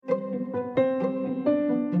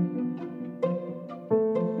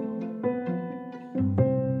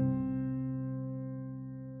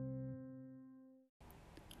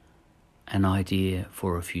an idea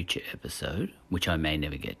for a future episode, which I may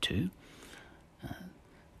never get to.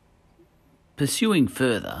 Pursuing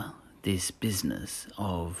further this business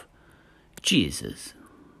of Jesus,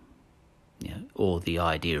 or the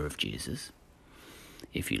idea of Jesus,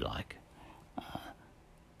 if you like,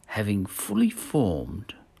 having fully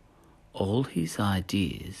formed all his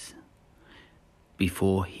ideas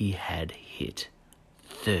before he had hit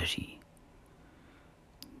 30.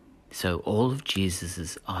 So all of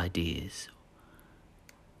Jesus' ideas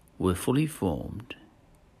were fully formed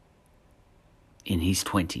in his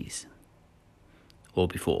 20s or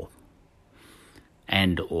before.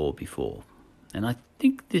 And I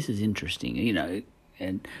think this is interesting,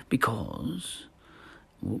 and because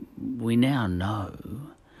we now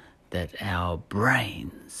know that our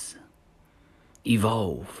brains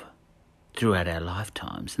evolve throughout our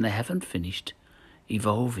lifetimes, and they haven't finished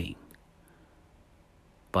evolving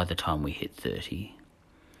by the time we hit 30.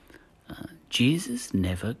 Jesus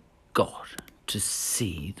never got to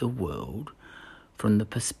see the world from the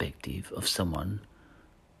perspective of someone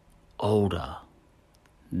older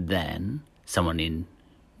than someone in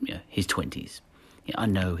his 20s. I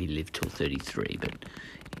know he lived till 33, but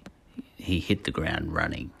he hit the ground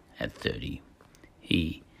running at 30.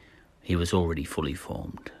 He was already fully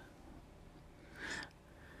formed.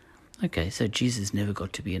 Okay, so Jesus never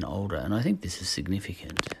got to be an older, and I think this is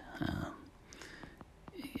significant.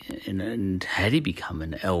 And had he become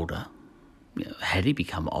an elder, had he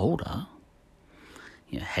become older,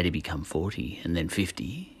 had he become 40 and then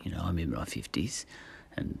 50, I'm in my 50s,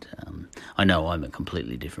 and I know I'm a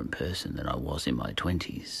completely different person than I was in my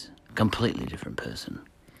 20s. Completely different person.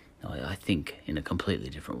 I think in a completely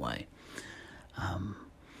different way.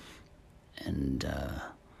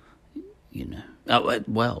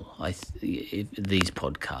 These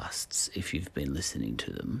podcasts, if you've been listening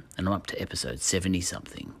to them, and I'm up to episode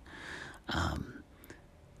 70-something,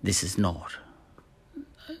 this is not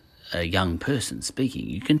a young person speaking.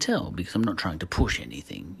 You can tell because I'm not trying to push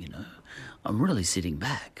anything, I'm really sitting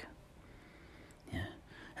back. Yeah.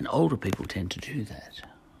 And older people tend to do that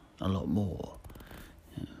a lot more.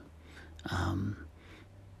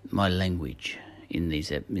 My language in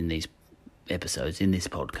these episodes, in this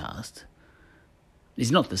podcast,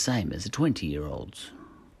 is not the same as a 20-year-old's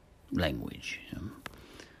language.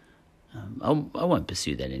 I won't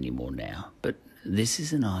pursue that anymore now, but this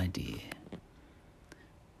is an idea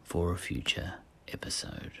for a future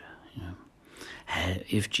episode.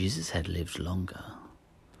 If Jesus had lived longer,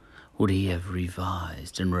 would he have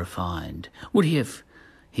revised and refined? Would he have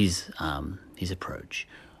his approach?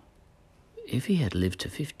 If he had lived to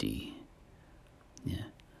 50,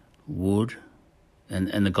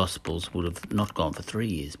 and the Gospels would have not gone for 3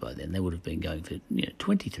 years by then. They would have been going for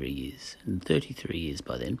 23 years and 33 years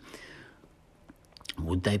by then.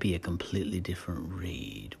 Would they be a completely different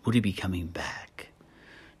read? Would he be coming back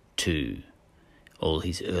to all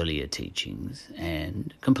his earlier teachings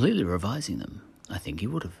and completely revising them? I think he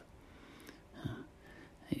would have.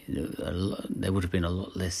 There would have been a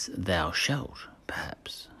lot less thou shalt,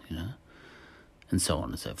 perhaps, and so on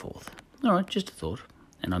and so forth. All right, just a thought.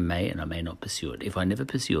 And I may not pursue it. If I never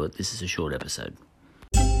pursue it, this is a short episode.